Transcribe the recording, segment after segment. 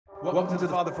Welcome to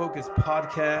the Father Focus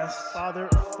podcast. Father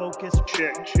Focus.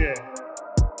 Check.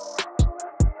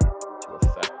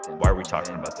 Why are we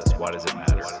talking about this? Why does it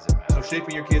matter? So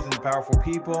shaping your kids into powerful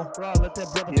people. Bro, let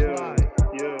that brother fly.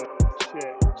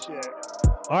 Check.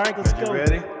 All right, let's go. You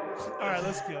ready? All right,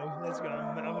 let's go. I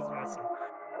was messing.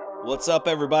 What's up,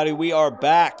 everybody? We are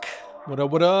back.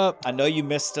 What up? I know you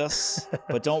missed us,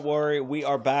 but don't worry. We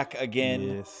are back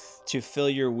again to fill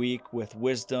your week with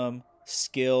wisdom,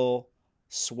 skill,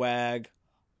 swag,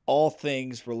 all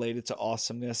things related to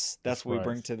awesomeness. That's what we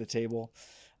bring to the table.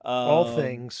 All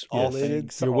things related.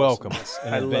 Things to You're welcome.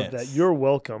 I love that. You're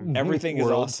welcome. Everything is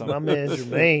awesome. My man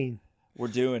Jermaine. We're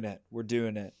doing it.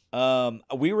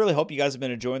 We really hope you guys have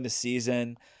been enjoying the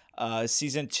season.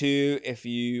 Season 2, if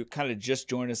you kind of just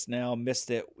joined us now,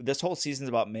 missed it. This whole season's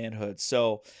about manhood.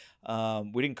 So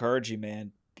we'd encourage you,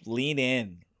 man, lean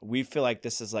in. We feel like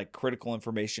this is like critical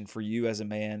information for you as a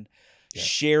man. Yeah.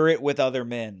 Share it with other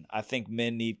men. I think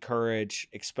men need courage,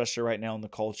 especially right now in the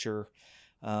culture.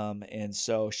 And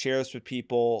so share this with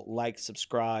people, like,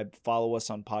 subscribe, follow us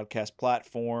on podcast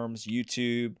platforms,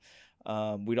 YouTube.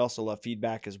 We'd also love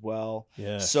feedback as well.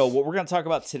 Yes. So what we're going to talk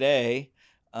about today,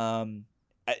 kind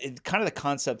of the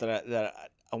concept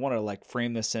that I want to like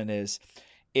frame this in is,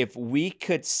 if we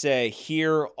could say,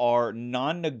 here are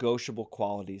non-negotiable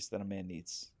qualities that a man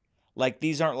needs. Like,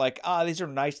 these aren't like, these are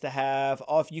nice to have.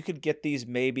 Oh, if you could get these,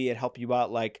 maybe it'd help you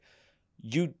out. Like,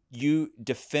 you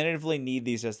definitively need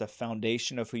these as the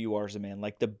foundation of who you are as a man.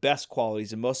 Like, the best qualities,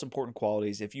 the most important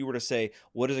qualities. If you were to say,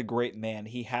 what is a great man?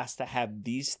 He has to have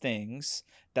these things.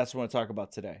 That's what I want to talk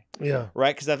about today. Yeah.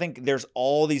 Right? Because I think there's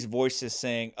all these voices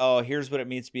saying, oh, here's what it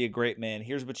means to be a great man.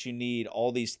 Here's what you need,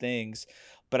 all these things.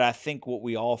 But I think what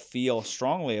we all feel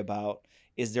strongly about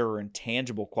is there are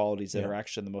intangible qualities that are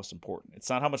actually the most important. It's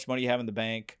not how much money you have in the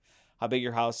bank, how big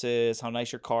your house is, how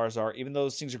nice your cars are. Even though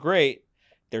those things are great,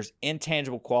 there's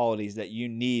intangible qualities that you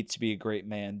need to be a great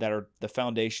man that are the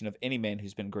foundation of any man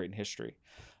who's been great in history.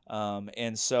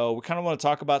 And so we kind of want to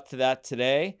talk about that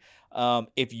today.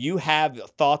 If you have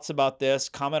thoughts about this,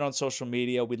 comment on social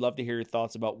media. We'd love to hear your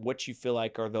thoughts about what you feel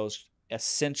like are those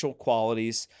essential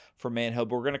qualities for manhood.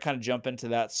 But we're going to kind of jump into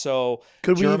that. So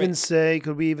could we even say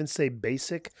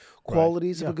basic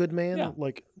qualities of a good man? Yeah.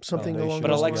 Like something along But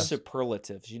those I like lines?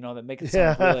 superlatives, that make it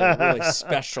sound really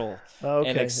special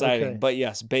and exciting. Okay. But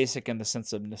yes, basic in the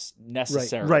sense of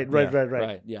necessary.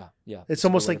 Right. Yeah. It's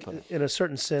almost like, in a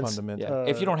certain sense, fundamental. Yeah.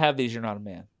 If you don't have these, you're not a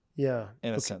man. Yeah.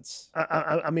 In a sense.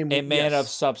 I mean, a man of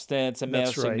substance, a man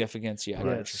of right. significance. Yeah, I know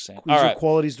what you're saying. These All are right.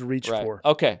 qualities to reach for.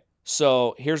 Okay.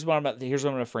 So here's what I'm going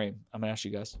to frame. I'm going to ask you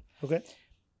guys. Okay.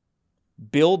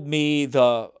 Build me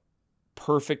the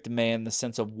perfect man in the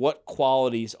sense of what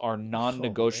qualities are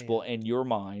non-negotiable in your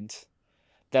mind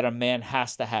that a man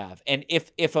has to have. And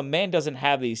if a man doesn't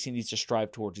have these, he needs to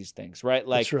strive towards these things, right?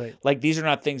 Like, that's right. Like, these are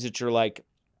not things that you're like,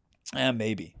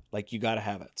 maybe. Like, you got to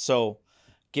have it. So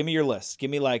give me your list. Give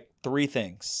me like 3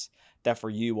 things that for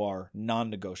you are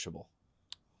non-negotiable.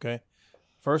 Okay.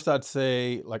 First, I'd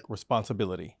say like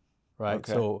responsibility, right?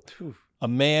 Okay. So a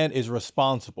man is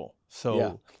responsible.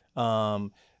 So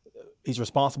he's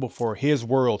responsible for his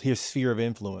world, his sphere of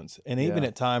influence. And even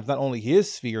at times, not only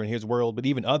his sphere and his world, but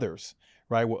even others,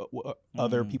 right?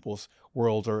 Other people's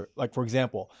worlds. Or like, for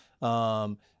example,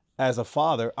 as a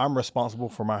father, I'm responsible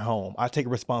for my home. I take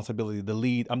responsibility.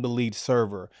 I'm the lead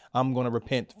server. I'm going to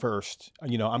repent first.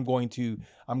 I'm going to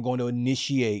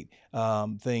initiate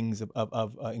things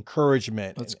of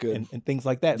encouragement. That's good. And things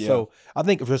like that. Yeah. So I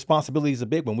think responsibility is a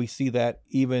big one. We see that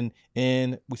even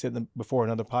we said before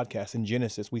in another podcast in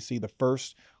Genesis, we see the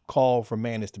first call for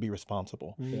man is to be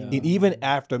responsible. Yeah. And even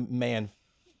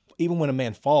when a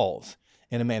man falls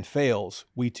and a man fails,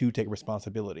 we too take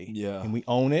responsibility. Yeah. And we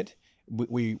own it.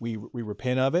 We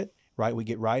repent of it, right? We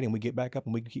get right and we get back up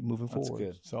and we keep moving That's forward.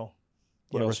 good. So,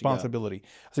 What else responsibility.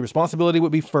 So responsibility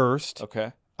would be first.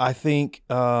 Okay. I think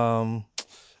men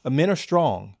are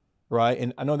strong, right?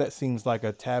 And I know that seems like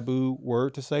a taboo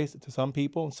word to say to some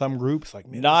people, in some groups. Like,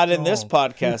 men Not are in this strong.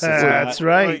 podcast. It's That's not.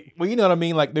 right. Well, you know what I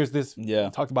mean? Like there's this, Yeah.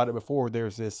 we talked about it before,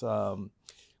 there's this,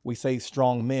 we say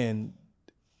strong men,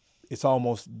 it's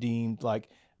almost deemed like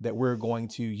that we're going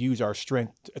to use our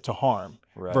strength to harm,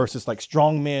 Right. versus like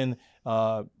strong men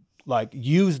like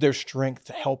use their strength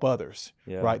to help others,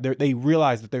 right? They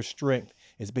realize that their strength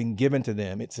has been given to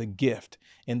them. It's a gift,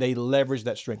 and they leverage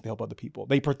that strength to help other people.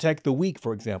 They protect the weak,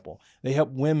 for example. They help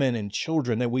women and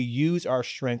children. That we use our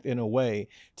strength in a way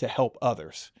to help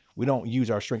others. We don't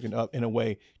use our strength in a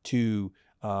way to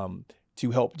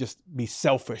help just be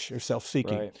selfish or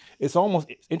self-seeking. Right. It's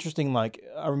almost interesting. Like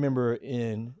I remember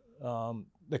in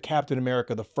the Captain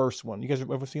America, the first one. You guys have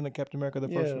ever seen the Captain America, the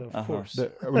first one? Of course.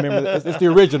 Remember, it's the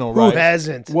original, Who right?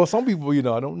 hasn't? Well, some people,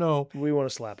 I don't know. We want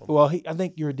to slap him. Well, I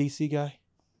think you're a DC guy.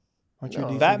 Aren't you a No.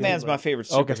 DC Batman's guy? my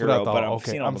favorite Okay, that's what I superhero, thought. but I've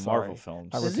Okay, seen all I'm the sorry. Marvel films.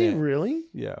 I Is he recant. really?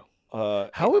 Yeah.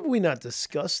 How have we not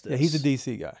discussed this? Yeah, he's a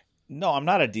DC guy. No, I'm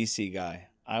not a DC guy.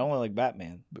 I only like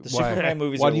Batman. The Why? Superman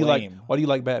movies Why are do you lame. Why do you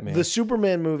like Batman? The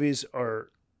Superman movies are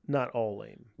not all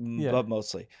lame. Yeah. But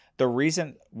mostly. The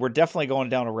reason we're definitely going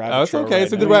down a rabbit Oh, it's trail okay. right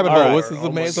It's a now. good rabbit All hole. right. This is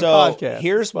it's a So podcast.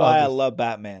 here's It's why I podcast. love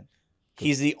Batman.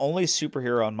 He's the only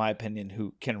superhero, in my opinion,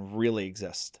 who can really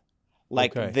exist.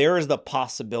 Like Okay. there is the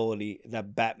possibility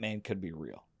that Batman could be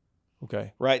real.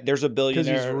 Okay. Right? There's a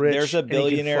billionaire. rich There's a and he can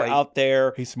billionaire fight. out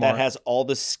there He's smart. that has all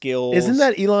the skills. Isn't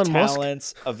that Elon Musk?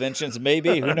 talents, inventions?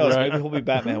 Maybe. Who knows? Right. Maybe he'll be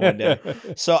Batman one day.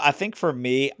 So I think for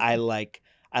me, I like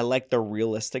the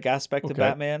realistic aspect of Okay.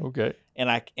 Batman. Okay. And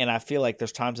I feel like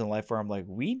there's times in life where I'm like,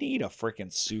 we need a freaking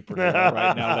superhero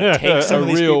right now that takes some A of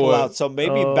these real people one. out. So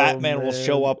maybe Oh, Batman will man.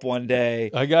 show up one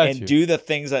day I got and you. do the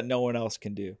things that no one else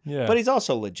can do. Yeah. But he's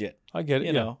also legit, I get it.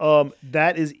 you yeah. know.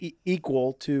 That is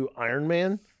equal to Iron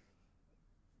Man.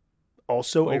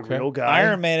 Also a Okay. real guy.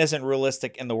 Iron Man isn't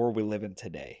realistic in the world we live in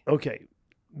today. Okay,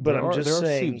 but There I'm are- just there are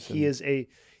saying suits he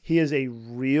in- is a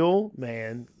real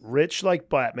man, rich like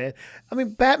Batman. I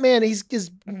mean, Batman. His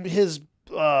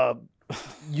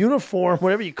uniform,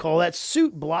 whatever you call that,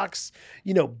 suit blocks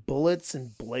bullets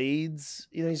and blades.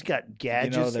 He's got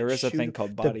gadgets. there that is a shoot thing called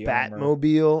the body armor.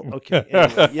 Batmobile. Okay,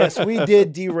 anyway, yes, we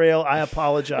did derail. I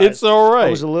apologize. It's all right. I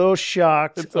was a little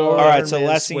shocked. It's all All Iron right, so Man's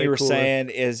last thing way you were cooler. saying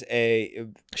is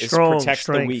Strong, protects the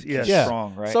strength, weak. yes. He's Yeah.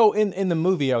 strong, right? So in the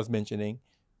movie I was mentioning,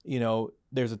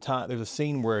 there's a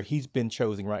scene where he's been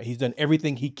chosen, right? He's done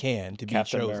everything he can to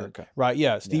Captain be chosen. America. Right.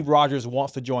 Yeah. Steve Rogers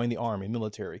wants to join the army,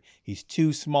 military. He's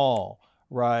too small,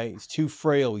 right? He's too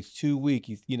frail. He's too weak.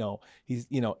 He's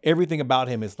everything about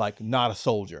him is like not a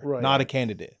soldier, Right. not a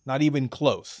candidate, not even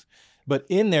close. But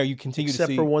in there you continue Except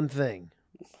to see for one thing,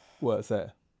 what's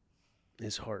that?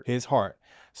 his heart. His heart.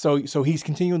 So he's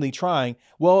continually trying.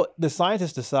 Well, the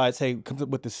scientist decides, hey, comes up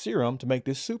with the serum to make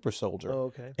this super soldier. Oh,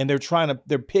 okay. And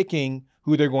they're picking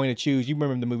who they're going to choose. You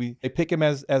remember the movie? They pick him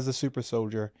as the super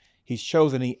soldier. He's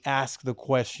chosen. He asks the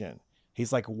question.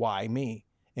 He's like, "Why me?"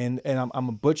 And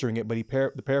I'm butchering it, but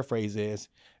the paraphrase is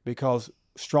because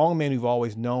strong men who've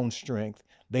always known strength,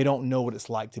 they don't know what it's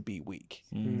like to be weak.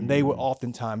 Mm. They will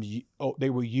oftentimes they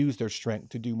will use their strength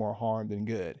to do more harm than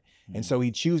good. And so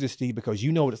he chooses Steve because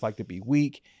you know what it's like to be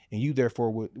weak, and you therefore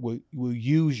will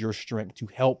use your strength to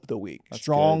help the weak. That's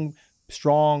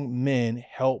Strong men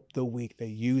help the weak. They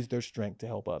use their strength to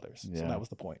help others. So Yeah. that was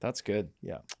the point. That's good.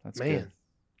 Yeah. That's Man.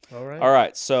 All right. good. All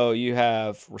right, so you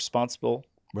have responsible.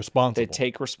 Responsible. They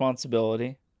take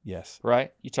responsibility, Yes.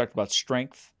 right? You talked about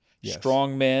strength. Yes.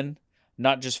 Strong men,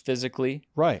 not just physically,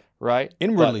 Right. right?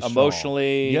 Inwardly but strong.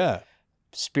 emotionally, Yeah.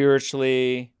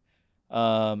 spiritually,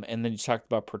 and then you talked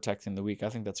about protecting the weak. I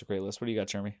think that's a great list. What do you got,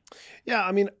 Jeremy? Yeah,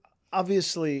 I mean,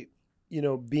 obviously,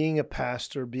 being a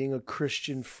pastor, being a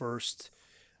Christian first,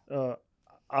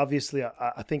 obviously,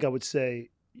 I think I would say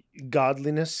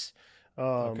godliness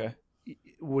Okay.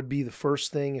 would be the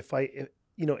first thing. If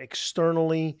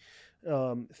externally,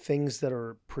 things that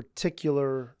are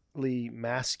particularly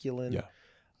masculine, Yeah.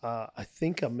 I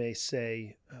think I may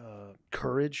say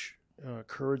courage.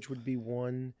 Courage would be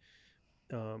one.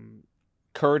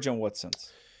 Courage in what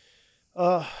sense?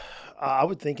 I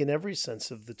would think in every sense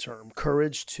of the term,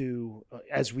 courage to,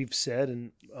 as we've said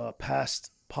in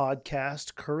past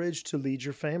podcast, courage to lead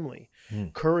your family,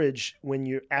 courage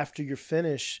when after you're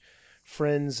finished,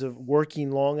 friends of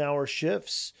working long hour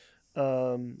shifts,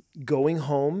 going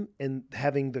home and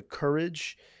having the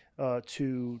courage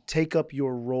to take up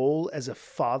your role as a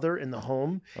father in the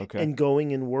home Okay. and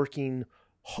going and working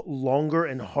longer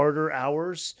and harder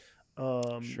hours.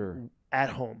 Sure.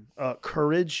 At home,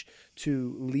 courage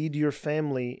to lead your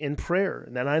family in prayer.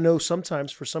 And then I know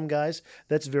sometimes for some guys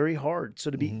that's very hard. So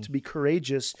to be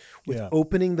courageous with Yeah.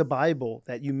 opening the Bible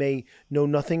that you may know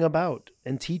nothing about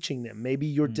and teaching them. Maybe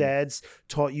your dads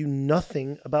taught you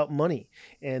nothing about money,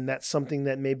 and that's something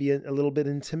that may be a little bit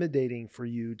intimidating for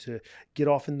you to get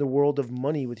off in the world of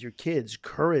money with your kids.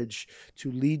 Courage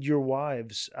to lead your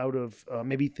wives out of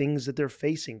maybe things that they're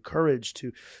facing. Courage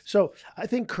to. So I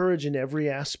think courage in every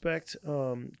aspect.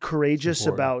 Courageous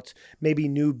Important. about maybe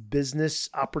new business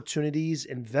opportunities,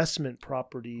 investment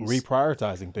properties,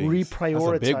 Reprioritizing things. That's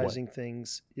a big one. reprioritizing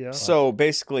things. Yeah. So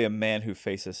basically, a man who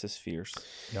faces his fears,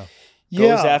 Yeah.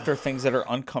 goes after things that are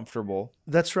uncomfortable,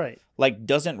 That's right. like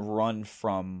doesn't run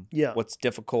from Yeah. what's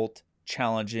difficult,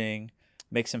 challenging,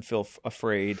 makes him feel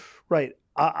afraid. Right.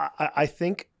 I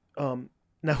think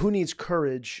Now, who needs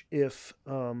courage if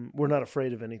we're not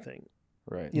afraid of anything?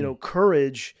 Right. You know,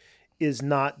 courage is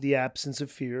not the absence of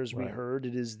fear, as we Right. heard.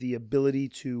 It is the ability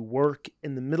to work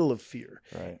in the middle of fear.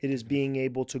 Right. It is being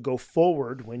able to go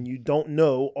forward when you don't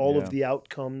know all Yeah. of the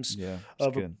outcomes Yeah. of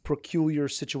It's a good. peculiar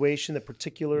situation, the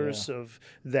particulars of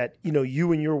that, you know,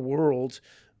 you and your world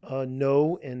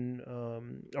know and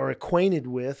are acquainted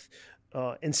with,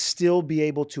 and still be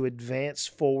able to advance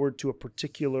forward to a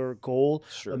particular goal,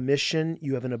 Sure. a mission.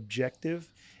 You have an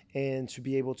objective, and to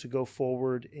be able to go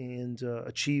forward and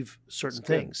achieve certain That's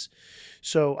good. things.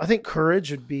 So I think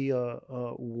courage would be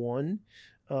one.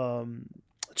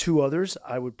 Two others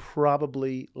I would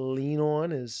probably lean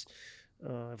on is,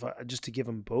 just to give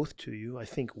them both to you, I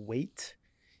think weight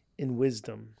and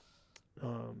wisdom.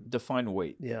 Define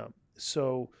weight. Yeah.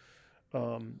 So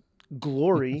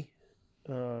glory,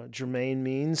 Jermaine,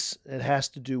 means it has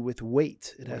to do with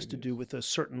weight. It has to do with a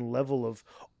certain level of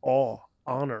awe,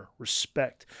 honor,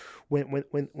 respect. When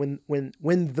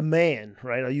the man,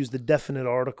 right? I'll use the definite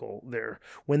article there.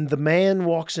 When the man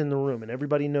walks in the room and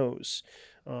everybody knows,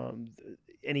 and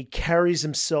he carries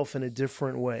himself in a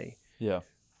different way, Yeah.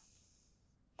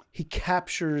 he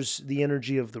captures the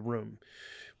energy of the room.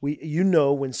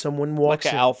 When someone walks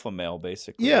Like an in, alpha male,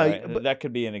 basically. Yeah, right? but- that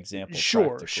could be an example.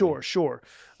 Sure.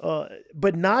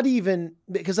 But not even,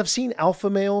 because I've seen alpha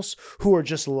males who are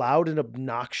just loud and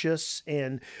obnoxious,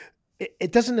 and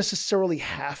it doesn't necessarily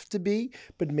have to be,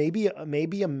 but maybe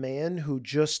a man who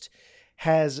just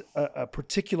has a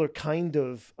particular kind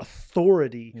of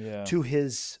authority Yeah. to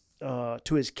his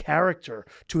character,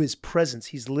 to his presence.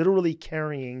 He's literally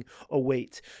carrying a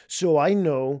weight. So I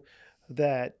know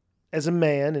that as a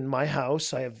man in my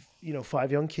house, I have,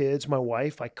 5 young kids, my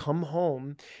wife, I come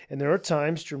home, and there are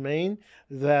times, Jermaine,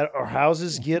 that our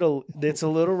houses it's a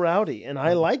little rowdy, and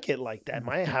I like it like that.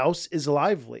 My house is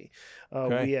lively.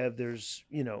 Okay. There's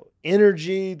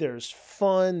energy, there's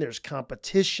fun, there's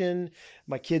competition.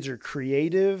 My kids are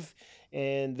creative.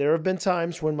 And there have been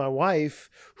times when my wife,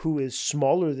 who is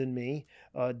smaller than me,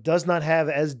 does not have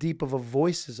as deep of a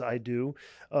voice as I do.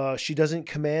 She doesn't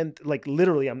command, like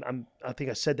literally, I think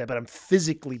I said that, but I'm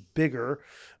physically bigger.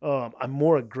 I'm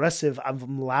more aggressive.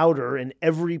 I'm louder in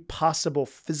every possible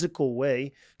physical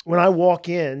way. When I walk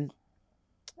in,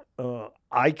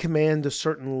 I command a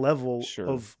certain level Sure.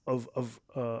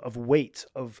 of weight,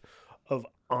 of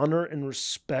honor and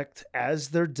respect as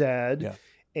their dad. Yeah.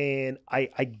 And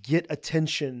I get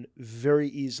attention very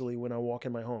easily when I walk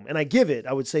in my home, and I give it.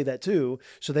 I would say that too.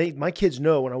 So my kids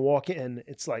know when I walk in,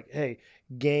 it's like, hey,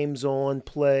 game's on,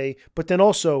 play. But then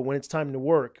also when it's time to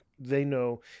work, they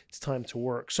know it's time to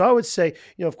work. So I would say,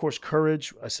 of course,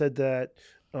 courage. I said that.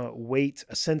 Weight,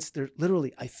 a sense there.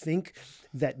 Literally, I think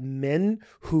that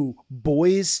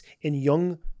boys and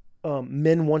young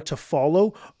men want to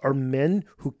follow are men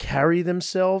who carry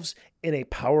themselves in a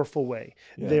powerful way.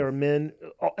 Yeah. They are men,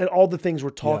 and all the things we're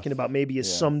talking about maybe is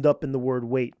Yeah. summed up in the word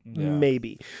weight, Yeah.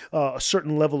 maybe a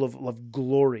certain level of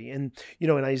glory. And, in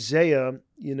Isaiah,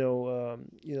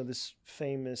 this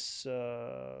famous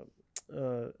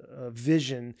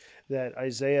vision that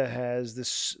Isaiah has,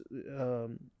 this,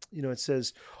 it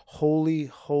says, holy,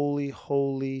 holy,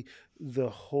 holy, the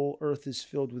whole earth is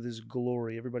filled with his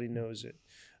glory. Everybody knows it.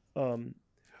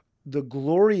 The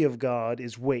glory of God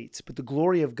is weight, but the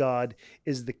glory of God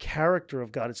is the character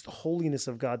of God. It's the holiness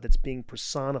of God that's being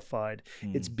personified.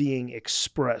 It's being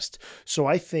expressed. So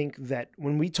I think that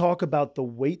when we talk about the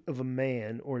weight of a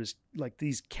man, or like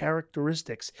these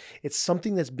characteristics, it's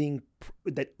something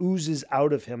that oozes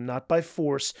out of him, not by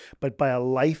force, but by a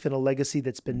life and a legacy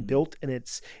that's been built, and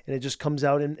it just comes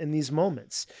out in these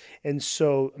moments. And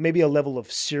so maybe a level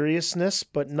of seriousness,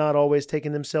 but not always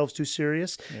taking themselves too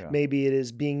serious. Yeah. Maybe it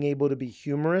is being able to be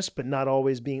humorous, but not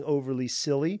always being overly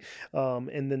silly.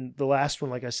 And then the last one,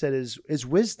 like I said, is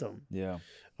wisdom. Yeah.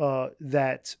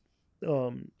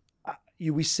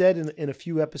 We said in a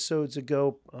few episodes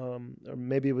ago, or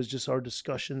maybe it was just our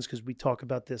discussions, because we talk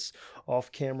about this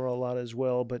off camera a lot as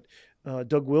well. But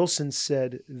Doug Wilson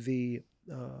said the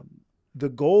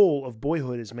goal of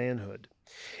boyhood is manhood,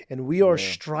 and we are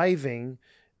striving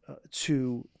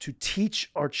to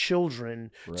teach our children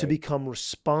to Right. become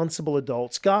responsible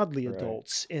adults, godly Right.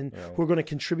 adults, and Right. who are going to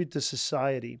contribute to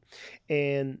society.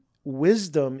 And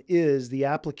wisdom is the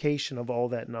application of all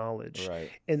that knowledge. Right.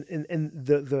 And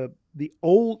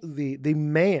the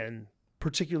man,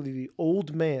 particularly the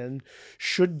old man,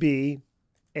 should be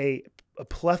a a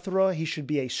plethora. He should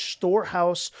be a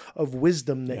storehouse of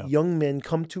wisdom that young men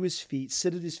come to his feet,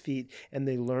 sit at his feet, and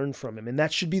they learn from him. And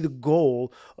that should be the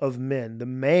goal of men. The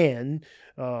man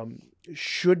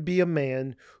should be a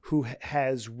man who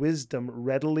has wisdom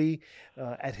readily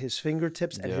at his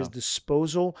fingertips, at his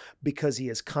disposal, because he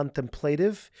is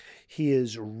contemplative, he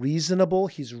is reasonable,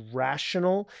 he's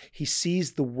rational, he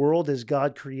sees the world as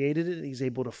God created it, he's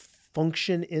able to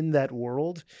function in that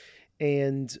world,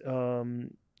 and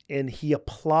he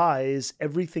applies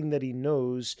everything that he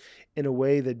knows in a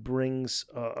way that brings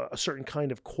a certain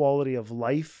kind of quality of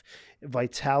life,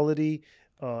 vitality,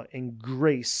 and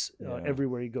grace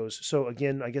everywhere he goes. So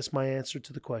again, I guess my answer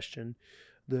to the question,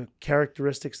 the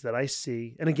characteristics that I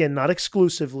see, and again, not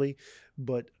exclusively,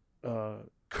 but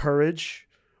courage,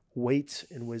 weight,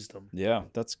 and wisdom. Yeah,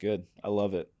 that's good. I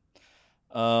love it.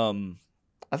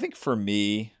 I think for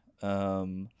me,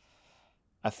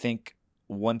 I think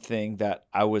one thing that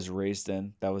I was raised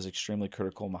in that was extremely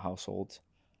critical in my household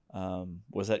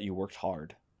was that you worked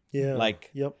hard. Yeah. Like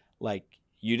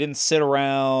you didn't sit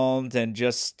around and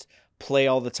just play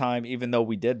all the time, even though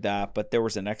we did that, but there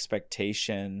was an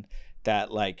expectation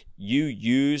that like you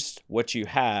used what you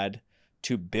had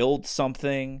to build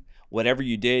something. Whatever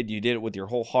you did it with your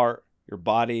whole heart, your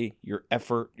body, your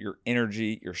effort, your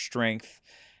energy, your strength.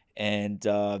 And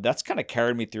that's kind of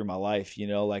carried me through my life. You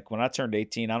know, like when I turned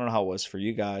 18, I don't know how it was for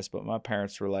you guys, but my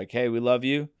parents were like, hey, we love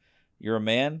you. You're a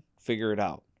man. Figure it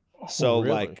out. So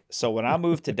really? so when I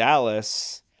moved to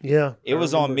Dallas, it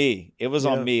was on me. It was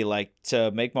on me, like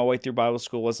to make my way through Bible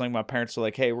school. It wasn't like my parents were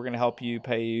like, hey, we're going to help you,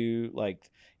 pay you.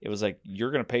 Like it was like,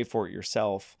 you're going to pay for it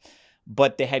yourself.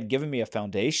 But they had given me a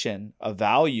foundation, a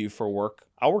value for work.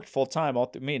 I worked full time.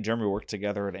 Me and Jeremy worked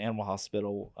together at an animal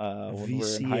hospital when we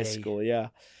were in high school. Yeah.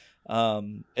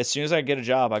 As soon as I get a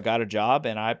job, I got a job,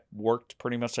 and I worked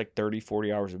pretty much like 30,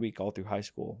 40 hours a week all through high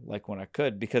school, like when I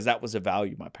could, because that was a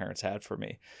value my parents had for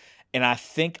me. And I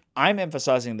think I'm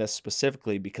emphasizing this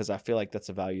specifically because I feel like that's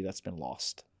a value that's been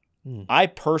lost. I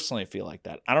personally feel like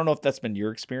that. I don't know if that's been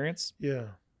your experience. Yeah.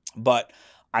 But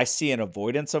I see an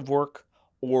avoidance of work,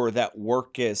 or that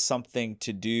work is something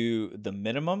to do the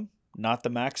minimum, not the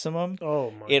maximum.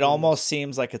 Oh my It almost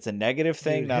seems like it's a negative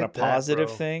thing, not a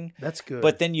positive thing. That's good.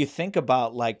 But then you think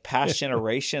about like past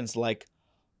generations, like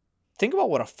think about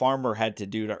what a farmer had to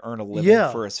do to earn a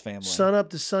living for his family. Sun up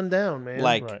to sundown, man.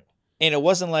 Like, right. And it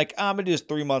wasn't like, I'm going to do this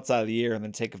 3 months out of the year and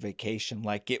then take a vacation.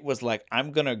 Like it was like,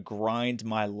 I'm going to grind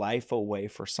my life away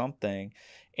for something.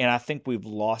 And I think we've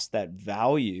lost that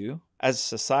value as a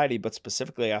society, but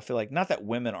specifically, I feel like not that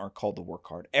women aren't called to work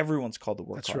hard. Everyone's called to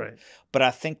work hard. Right. But I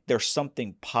think there's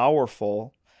something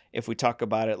powerful if we talk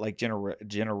about it like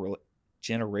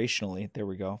generationally. There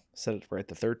we go. Said it right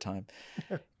the third time.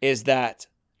 Is that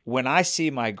when I see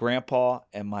my grandpa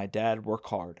and my dad work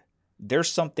hard,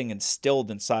 there's something instilled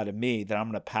inside of me that I'm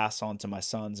going to pass on to my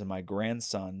sons and my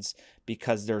grandsons,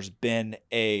 because there's been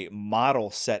a model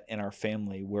set in our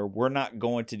family where we're not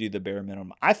going to do the bare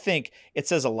minimum. I think it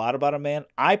says a lot about a man.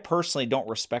 I personally don't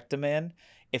respect a man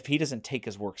if he doesn't take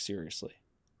his work seriously.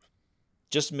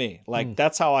 Just me. Like,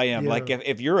 that's how I am. Yeah. Like,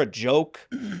 if you're a joke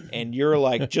and you're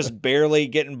like just barely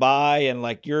getting by, and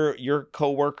like your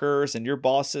coworkers and your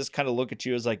bosses kind of look at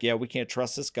you as like, yeah, we can't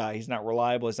trust this guy. He's not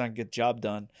reliable. He's not going to get the job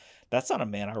done. That's not a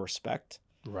man I respect.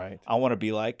 Right. I want to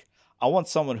be like, I want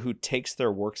someone who takes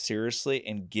their work seriously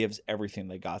and gives everything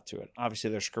they got to it. Obviously,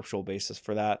 there's scriptural basis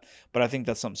for that, but I think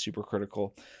that's something super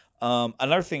critical.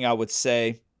 Another thing I would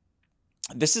say,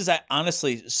 this is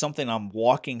honestly something I'm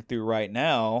walking through right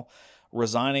now,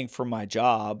 resigning from my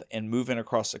job and moving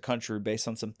across the country based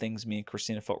on some things me and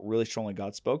Christina felt really strongly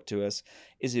God spoke to us,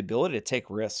 is the ability to take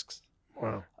risks.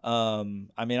 Wow.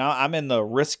 I mean, I'm in the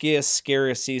riskiest,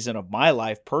 scariest season of my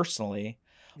life personally.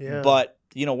 Yeah. But,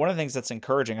 you know, one of the things that's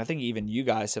encouraging, I think even you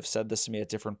guys have said this to me at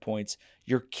different points,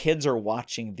 your kids are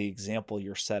watching the example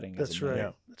you're setting. That's right.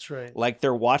 Yeah. That's right. Like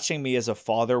they're watching me as a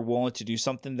father willing to do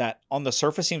something that on the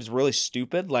surface seems really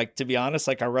stupid. Like, to be honest,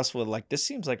 like I wrestle with like, this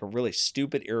seems like a really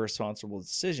stupid, irresponsible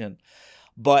decision.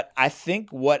 But I think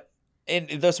and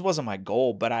this wasn't my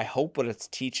goal, but I hope what it's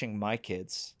teaching my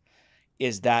kids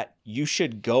is that you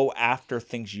should go after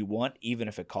things you want, even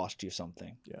if it costs you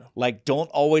something. Yeah. Like,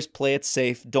 don't always play it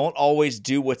safe. Don't always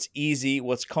do what's easy,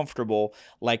 what's comfortable.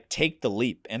 Like, take the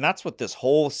leap. And that's what this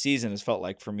whole season has felt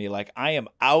like for me. Like, I am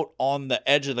out on the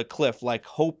edge of the cliff, like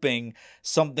hoping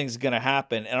something's going to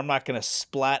happen and I'm not going to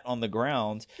splat on the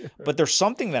ground. But there's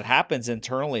something that happens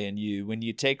internally in you when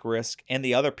you take risk. And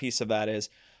the other piece of that is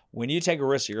when you take a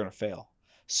risk, you're going to fail.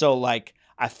 So like,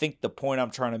 I think the point I'm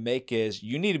trying to make is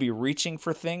you need to be reaching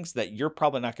for things that you're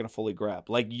probably not going to fully grab.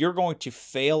 Like you're going to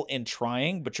fail in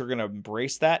trying, but you're going to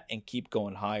embrace that and keep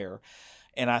going higher.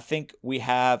 And I think we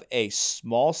have a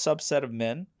small subset of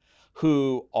men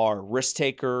who are risk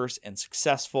takers and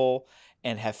successful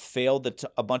and have failed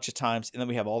a bunch of times. And then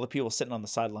we have all the people sitting on the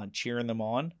sideline cheering them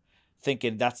on,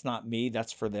 thinking that's not me,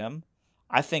 that's for them.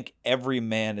 I think every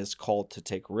man is called to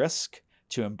take risk,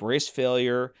 to embrace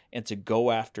failure, and to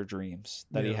go after dreams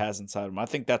that he has inside of him. I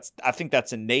think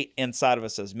that's innate inside of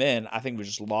us as men. I think we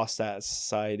just lost that as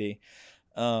society.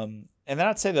 And then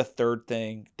I'd say the third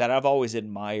thing that I've always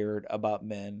admired about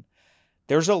men,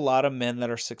 there's a lot of men that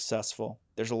are successful.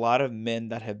 There's a lot of men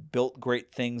that have built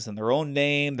great things in their own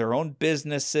name, their own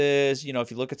businesses. You know,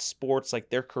 if you look at sports, like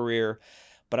their career.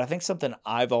 But I think something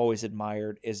I've always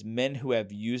admired is men who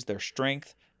have used their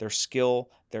strength, their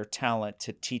skill, their talent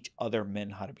to teach other men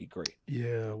how to be great.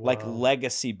 Yeah. Wow. Like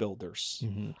legacy builders.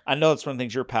 Mm-hmm. I know that's one of the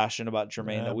things you're passionate about,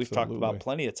 Jermaine, that we've talked about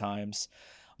plenty of times.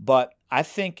 But I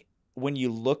think when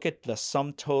you look at the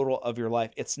sum total of your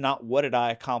life, it's not what did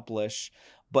I accomplish,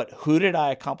 but who did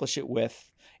I accomplish it with?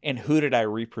 And who did I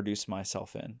reproduce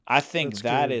myself in? I think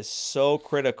that is so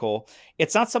critical.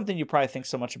 It's not something you probably think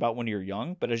so much about when you're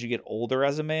young, but as you get older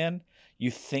as a man,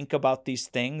 you think about these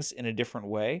things in a different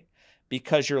way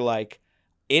because you're like,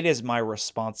 it is my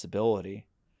responsibility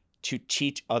to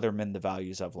teach other men the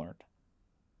values I've learned.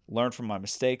 Learn from my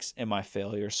mistakes and my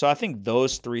failures. So I think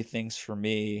those three things for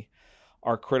me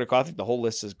are critical. I think the whole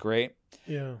list is great.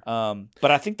 Yeah.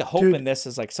 But I think the hope in this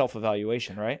is like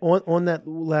self-evaluation, right? On that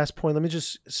last point, let me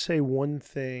just say one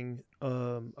thing.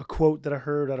 A quote that I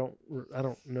heard. I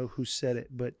don't know who said it,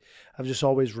 but I've just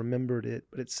always remembered it.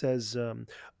 But it says,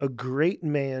 "A great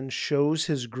man shows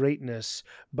his greatness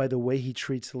by the way he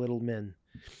treats little men."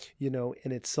 You know,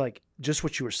 and it's like just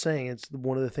what you were saying. It's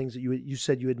one of the things that you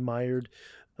said you admired.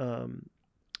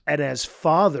 And as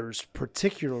fathers,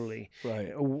 particularly,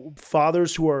 right?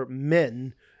 Fathers who are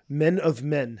men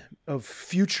of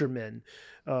future men,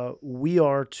 we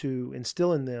are to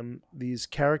instill in them these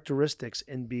characteristics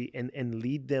and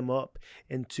lead them up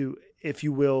into, if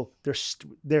you will,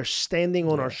 they're standing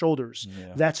on our shoulders.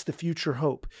 Yeah. That's the future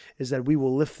hope, is that we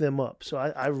will lift them up. So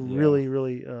I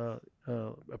really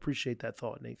appreciate that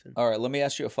thought, Nathan. All right, let me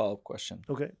ask you a follow-up question.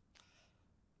 Okay.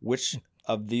 Which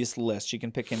of these lists, you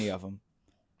can pick any of them,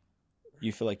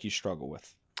 you feel like you struggle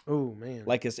with? Oh, man.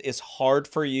 Like it's hard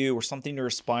for you, or something you're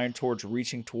aspiring towards,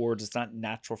 reaching towards. It's not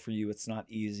natural for you. It's not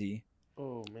easy.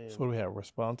 Oh, man. So we have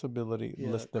responsibility.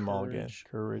 List them all again.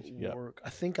 Courage. Yeah. I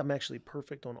think I'm actually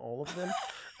perfect on all of them.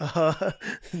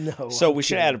 No. So we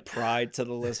should add pride to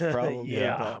the list, probably.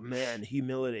 Yeah, man.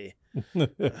 Humility.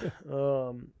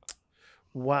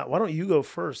 Why don't you go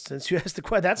first, since you asked the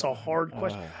question? That's a hard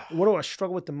question. What do I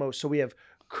struggle with the most? So we have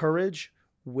courage,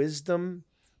 wisdom.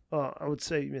 I would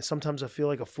say sometimes I feel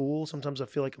like a fool. Sometimes I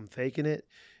feel like I'm faking it.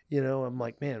 You know, I'm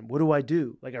like, man, what do I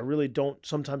do? Like, I really don't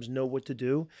sometimes know what to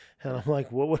do. And I'm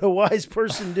like, what would a wise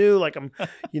person do? Like, I'm,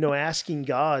 asking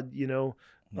God,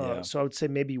 So I would say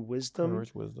maybe wisdom.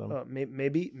 Courage, wisdom.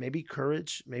 Maybe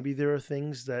courage. Maybe there are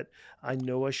things that I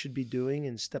know I should be doing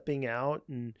and stepping out,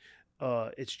 and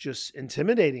it's just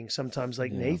intimidating sometimes,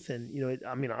 like Nathan.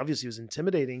 Obviously it was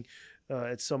intimidating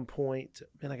at some point.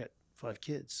 Man, I got 5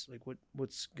 kids. Like,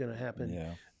 what's gonna happen?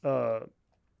 Yeah.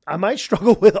 I might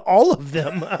struggle with all of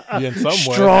them. In some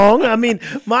Strong. I mean,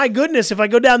 my goodness, if I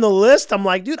go down the list, I'm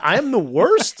like, dude, I am the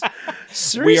worst.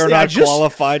 Seriously, we are not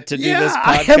qualified to do this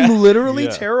podcast. I am literally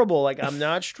terrible. Like, I'm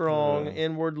not strong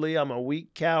inwardly. I'm a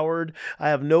weak coward. I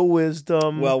have no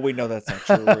wisdom. Well, we know that's not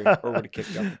true. Or would have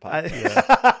kicked out the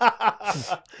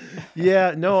podcast.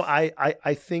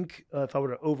 I think if I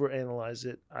were to overanalyze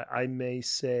it, I may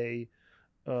say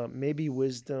maybe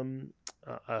wisdom.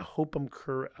 I hope I'm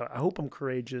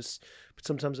courageous, but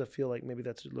sometimes I feel like maybe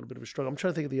that's a little bit of a struggle. I'm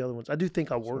trying to think of the other ones. I do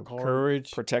think I work hard.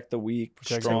 Courage, protect the weak,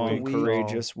 strong,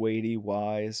 courageous, weighty,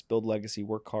 wise, build legacy,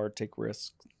 work hard, take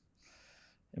risks,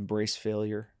 embrace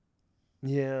failure.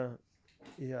 Yeah.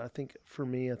 I think for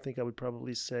me, I would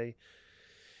probably say,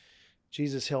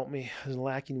 Jesus, help me. I was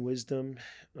lacking wisdom.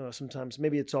 Sometimes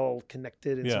maybe it's all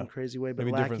connected in some crazy way, but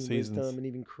maybe lacking wisdom and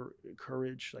even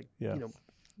courage. Like,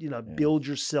 build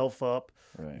yourself up.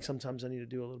 Right. Like, sometimes I need to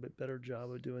do a little bit better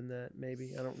job of doing that.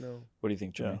 Maybe, I don't know. What do you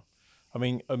think, Jimmy?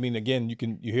 Yeah. I mean, again, you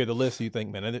hear the list, you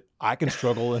think, man, I can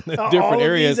struggle in different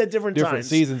areas at different times.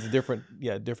 Seasons, different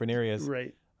areas,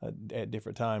 right, at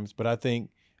different times. But I think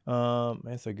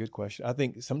that's a good question. I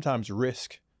think sometimes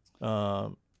risk. I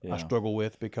struggle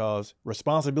with, because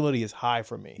responsibility is high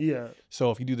for me. Yeah.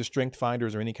 So if you do the Strength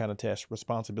Finders or any kind of test,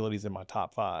 responsibility is in my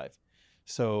top 5.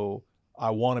 So I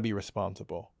want to be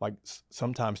responsible, like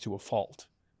sometimes to a fault.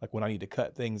 Like when I need to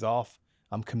cut things off,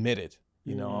 I'm committed.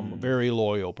 You know, I'm a very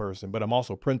loyal person, but I'm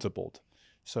also principled.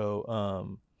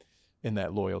 So in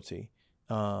that loyalty.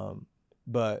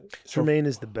 But Tremaine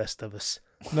is the best of us.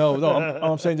 No,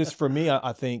 I'm saying just for me,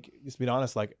 I think, just being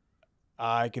honest, like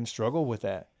I can struggle with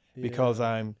that because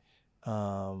I'm,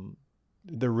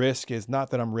 the risk is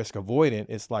not that I'm risk avoidant.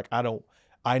 It's like,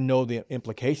 I know the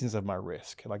implications of my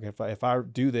risk. Like if I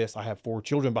do this, I have 4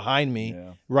 children behind me,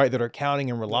 right, that are counting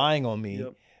and relying on me,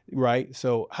 right?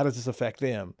 So how does this affect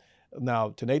them? Now,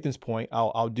 to Nathan's point,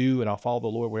 I'll do and I'll follow the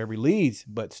Lord wherever he leads,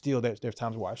 but still there's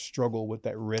times where I struggle with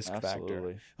that risk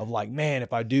factor of like, man,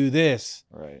 if I do this,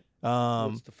 right.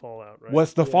 What's the fallout, right?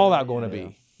 What's the fallout going to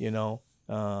be, you know?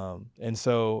 And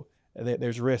so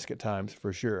there's risk at times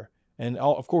for sure. And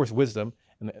of course, wisdom.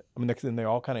 And I mean, they're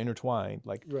all kind of intertwined.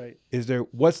 Like,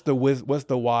 what's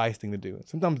the wise thing to do?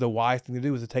 Sometimes the wise thing to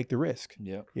do is to take the risk.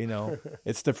 Yeah. You know,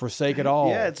 it's to forsake it all.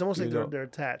 Yeah. It's almost like they're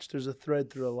attached. There's a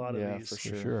thread through a lot of these.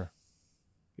 For sure.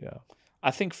 Yeah.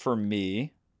 I think for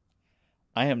me,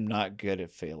 I am not good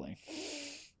at failing.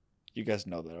 You guys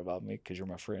know that about me because you're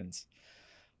my friends.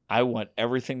 I want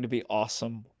everything to be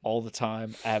awesome all the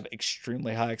time. I have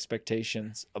extremely high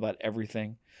expectations about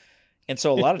everything. And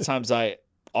so a lot of times I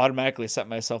automatically set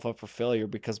myself up for failure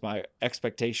because my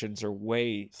expectations are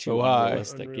way too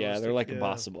unrealistic. Yeah, they're like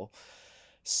impossible.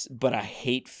 But I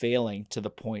hate failing to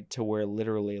the point to where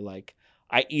literally like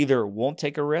I either won't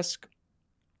take a risk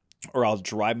or I'll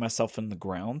drive myself in the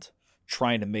ground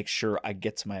trying to make sure I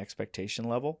get to my expectation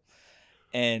level.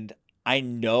 And I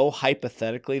know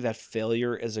hypothetically that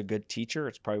failure is a good teacher.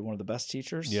 It's probably one of the best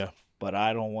teachers. Yeah. But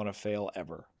I don't want to fail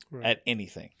ever at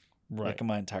anything. Like in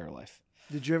my entire life.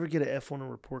 Did you ever get an F on a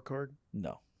report card?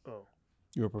 No. Oh.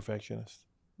 You're a perfectionist?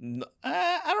 No,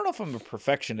 I don't know if I'm a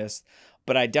perfectionist,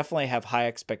 but I definitely have high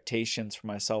expectations for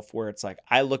myself where it's like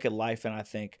I look at life and I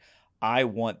think I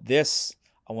want this.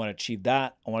 I want to achieve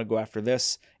that. I want to go after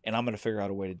this, and I'm going to figure out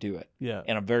a way to do it. Yeah.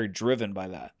 And I'm very driven by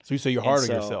that. So you say you're hard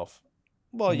on yourself.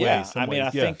 Well, yeah. I mean, I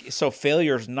think so.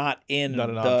 Failure's not in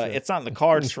it's not in the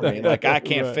cards for me. Like I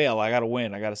can't fail. I got to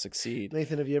win. I got to succeed.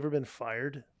 Nathan, have you ever been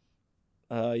fired?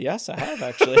 Yes, I have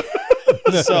actually.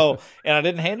 So, and I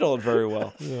didn't handle it very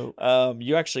well.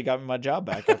 You actually got me my job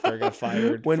back after I got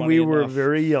fired. When we were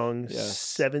very young,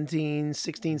 16,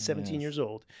 17 years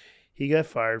old. He got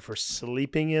fired for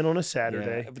sleeping in on a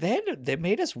Saturday. Yeah. They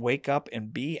made us wake up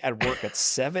and be at work at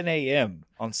 7 a.m.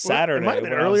 on Saturday. Well, it might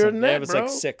have been earlier than that, it was like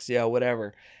 6,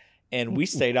 whatever. And we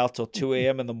stayed out till 2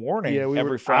 a.m. in the morning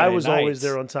every Friday night. I was always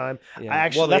there on time. Yeah.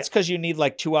 Well, that's because you need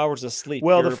like 2 hours of sleep.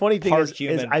 Well, You're the funny thing part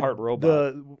human, part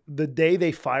robot. The day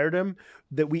they fired him,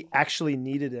 that we actually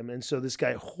needed him. And so this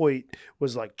guy Hoyt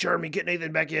was like, Jeremy, get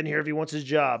Nathan back in here if he wants his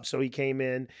job. So he came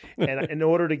in. And in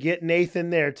order to get Nathan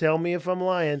there, tell me if I'm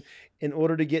lying, in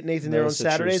order to get Nathan there on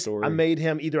Saturdays, I made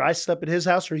him either I slept at his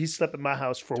house or he slept at my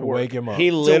house for work. Wake him up. He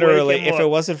literally, if it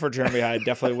wasn't for Jeremy, I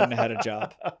definitely wouldn't have had a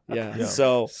job. Yeah.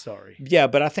 So sorry. Yeah,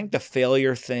 but I think the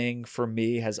failure thing for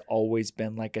me has always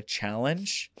been like a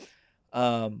challenge.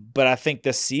 But I think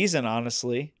this season,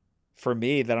 honestly, for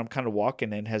me that I'm kind of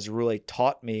walking in has really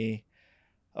taught me,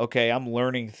 okay, I'm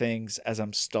learning things as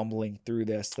I'm stumbling through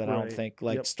this that I don't think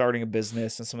like starting a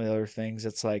business and some of the other things.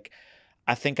 It's like,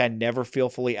 I think I never feel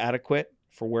fully adequate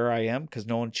for where I am because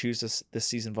no one chooses this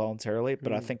season voluntarily,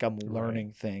 but I think I'm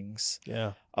learning things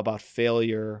about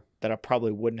failure that I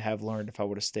probably wouldn't have learned if I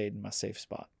would have stayed in my safe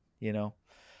spot, you know?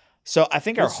 So I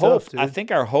think our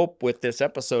hope with this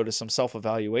episode is some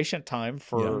self-evaluation time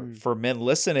for men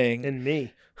listening. And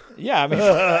me. Yeah, I mean,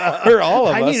 for all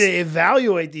of us. I need to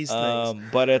evaluate these things.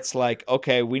 But it's like,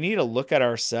 okay, we need to look at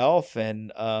ourselves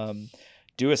and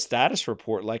do a status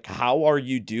report. Like, how are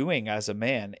you doing as a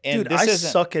man? And dude, I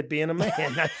suck at being a man.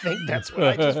 I think that's what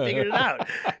I just figured it out.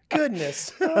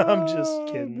 Goodness. I'm just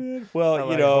kidding. Man.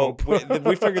 Well,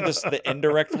 we figured this the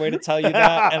indirect way to tell you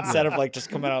that instead of like just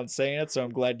coming out and saying it. So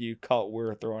I'm glad you caught what we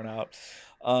were throwing out.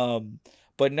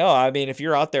 But no, I mean, if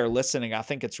you're out there listening, I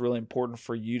think it's really important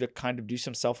for you to kind of do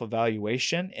some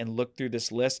self-evaluation and look through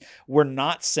this list. We're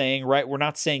not saying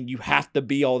you have to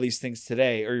be all these things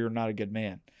today or you're not a good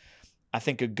man. I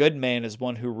think a good man is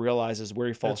one who realizes where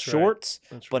he falls short,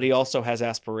 but he also has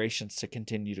aspirations to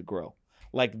continue to grow.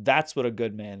 Like that's what a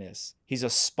good man is. He's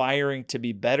aspiring to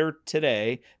be better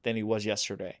today than he was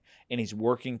yesterday, and he's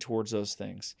working towards those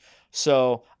things.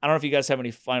 So I don't know if you guys have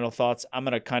any final thoughts. I'm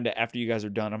going to kind of, after you guys are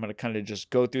done, I'm going to kind of just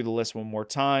go through the list one more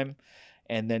time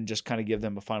and then just kind of give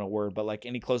them a final word. But like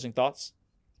any closing thoughts?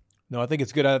 No, I think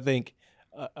it's good. I think,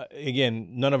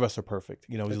 again, none of us are perfect.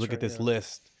 You know, we look at this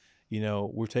list. You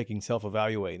know, we're taking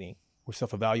self-evaluating. we're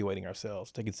self-evaluating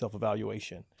ourselves, taking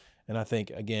self-evaluation. And I think,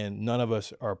 again, none of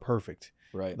us are perfect,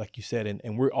 Right. like you said,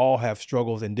 and we all have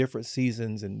struggles in different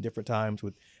seasons and different times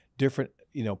with different,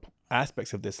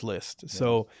 aspects of this list.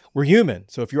 So we're human.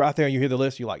 So if you're out there and you hear the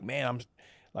list, you're like, man,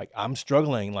 I'm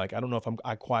struggling. Like, I don't know if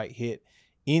I quite hit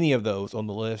any of those on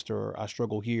the list, or I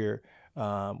struggle here.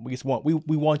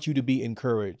 We want you to be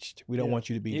encouraged. We don't want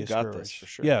you to be You discouraged. got this, for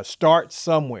sure. Yeah, start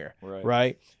somewhere, Right.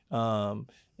 right?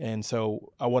 And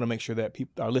so I want to make sure that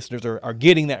our listeners are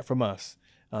getting that from us,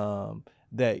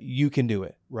 that you can do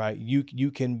it, right?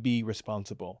 You can be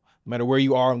responsible. No matter where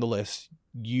you are on the list,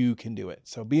 you can do it.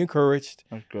 So be encouraged.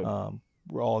 That's good.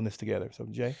 We're all in this together. So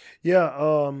Jay,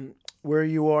 Yeah, where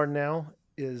you are now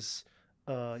is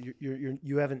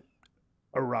you haven't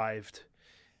arrived,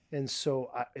 and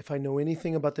so if I know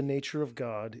anything about the nature of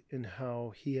God and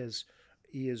how He is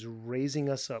raising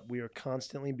us up, we are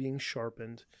constantly being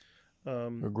sharpened.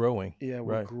 we're growing. Yeah,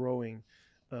 we're Right. growing.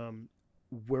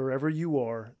 Wherever you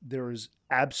are, there is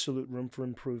absolute room for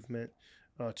improvement,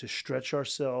 to stretch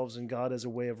ourselves, and God as a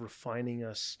way of refining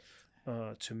us,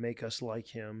 to make us like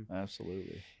Him.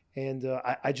 Absolutely. And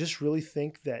I just really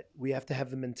think that we have to have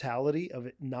the mentality of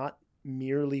it not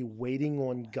merely waiting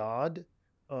on God,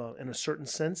 in a certain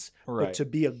sense, Right. but to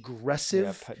be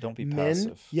aggressive. Don't be men.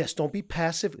 passive. Yes, don't be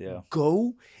passive. Yeah.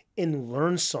 Go and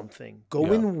learn something. Go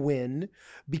Yeah. and win.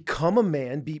 Become a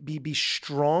man. Be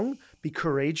strong. Be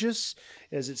courageous,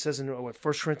 as it says in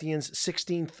 1 Corinthians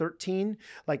 16:13.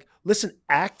 Like, listen,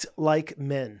 act like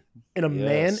men. And a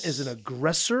man is an Yes.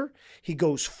 aggressor. He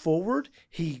goes forward.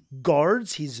 He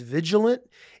guards. He's vigilant,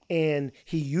 and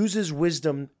he uses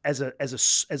wisdom as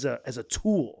a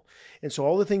tool. And so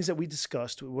all the things that we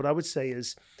discussed, what I would say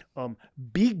is,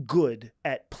 be good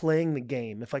at playing the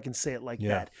game, if I can say it like Yeah.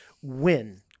 that.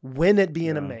 Win at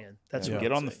being a Yeah. man. That's Yeah. what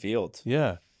Get I would on the say. field.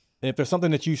 Yeah. And if there's something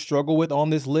that you struggle with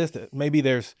on this list, maybe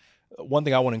there's one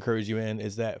thing I want to encourage you in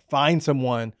is that find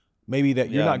someone maybe that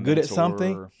you're Yeah, not good at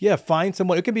something. mentor. Yeah, find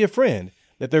someone. It could be a friend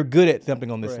that they're good at something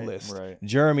on this Right, list. right.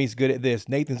 Jeremy's good at this.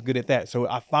 Nathan's good at that. So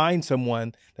I find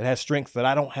someone that has strengths that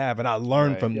I don't have, and I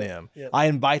learn Right. from Yep, them. yep. I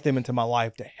invite them into my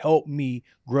life to help me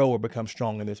grow or become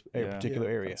strong in this Yeah. particular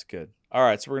area. That's good. All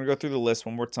right, so we're going to go through the list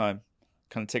one more time,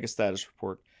 kind of take a status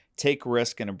report. Take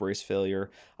risk and embrace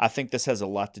failure. I think this has a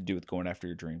lot to do with going after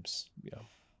your dreams. Yeah.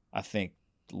 I think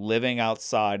living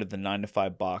outside of the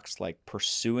 9-to-5 box, like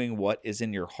pursuing what is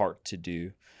in your heart to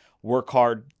do. Work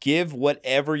hard. Give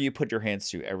whatever you put your hands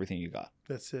to, everything you got,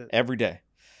 That's it. every day.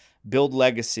 Build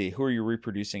legacy. Who are you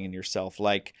reproducing in yourself?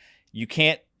 Like, you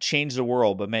can't change the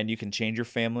world, but man, you can change your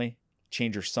family,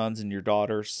 change your sons and your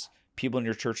daughters, people in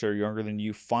your church that are younger than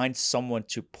you. Find someone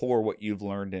to pour what you've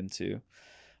learned into.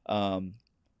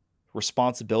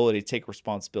 Responsibility. Take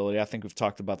responsibility. I think we've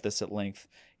talked about this at length.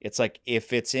 It's like,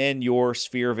 if it's in your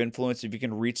sphere of influence, if you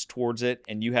can reach towards it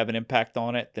and you have an impact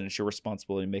on it, then it's your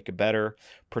responsibility to make it better.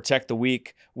 Protect the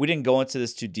weak. We didn't go into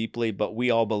this too deeply, but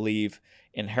we all believe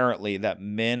inherently that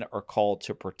men are called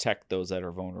to protect those that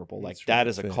are vulnerable. Like, That's that right.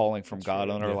 is a That's it. calling from That's God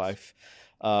right. on our Yes.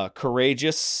 life.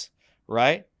 Courageous,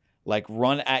 right? Like,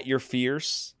 run at your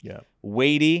fears. Yeah.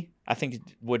 Weighty. I think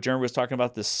what Jeremy was talking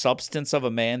about, the substance of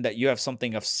a man, that you have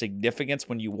something of significance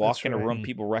when you walk That's in a right. room.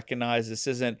 People recognize this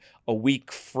isn't a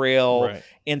weak, frail, Right.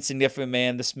 insignificant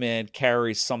man. This man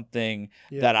carries something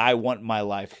Yeah. that I want in my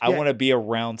life. I Yeah. want to be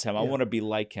around him. I Yeah. want to be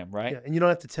like him, right? Yeah, and you don't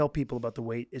have to tell people about the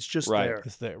weight. It's just Right. there.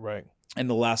 It's that, right. And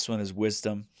the last one is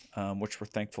wisdom, which we're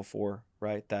thankful for,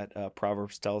 right? That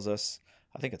Proverbs tells us.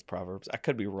 I think it's Proverbs. I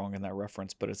could be wrong in that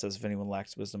reference, but it says, if anyone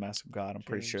lacks wisdom, ask of God. I'm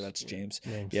pretty sure James, that's yeah. James.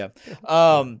 James.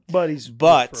 Yeah. But he's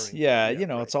But referring- yeah, you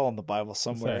know, right. it's all in the Bible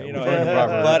somewhere. right. You know, Referring to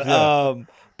but Proverbs,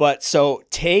 but so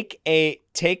take a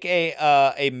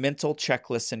mental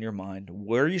checklist in your mind.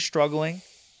 Where are you struggling?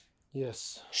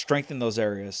 Yes. Strengthen those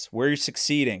areas. Where you're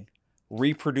succeeding,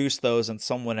 reproduce those in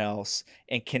someone else,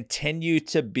 and continue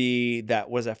to be that.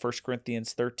 Was that 1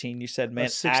 Corinthians 13? You said, man,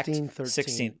 16, act 13.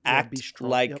 16. Yeah, Act be strong.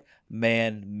 like Yep.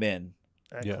 men.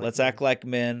 Yeah. Let's act like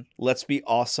men. Let's be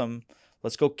awesome.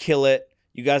 Let's go kill it.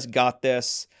 You guys got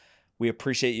this. We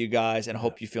appreciate you guys and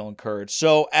hope you feel encouraged.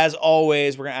 So, as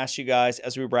always, we're going to ask you guys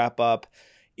as we wrap up,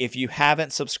 if you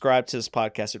haven't subscribed to this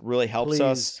podcast, it really helps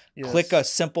us. Please. Yes. Click a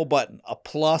simple button, a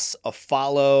plus, a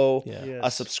follow, Yeah. Yes.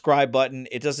 a subscribe button.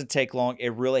 It doesn't take long.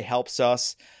 It really helps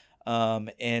us.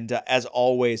 As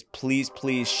always,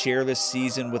 please share this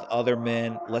season with other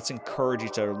men. Let's encourage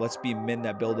each other. Let's be men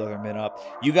that build other men up.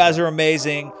 You guys are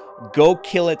amazing. Go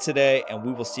kill it today, and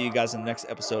we will see you guys in the next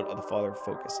episode of The Father of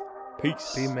Focus.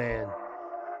 Peace. Be man.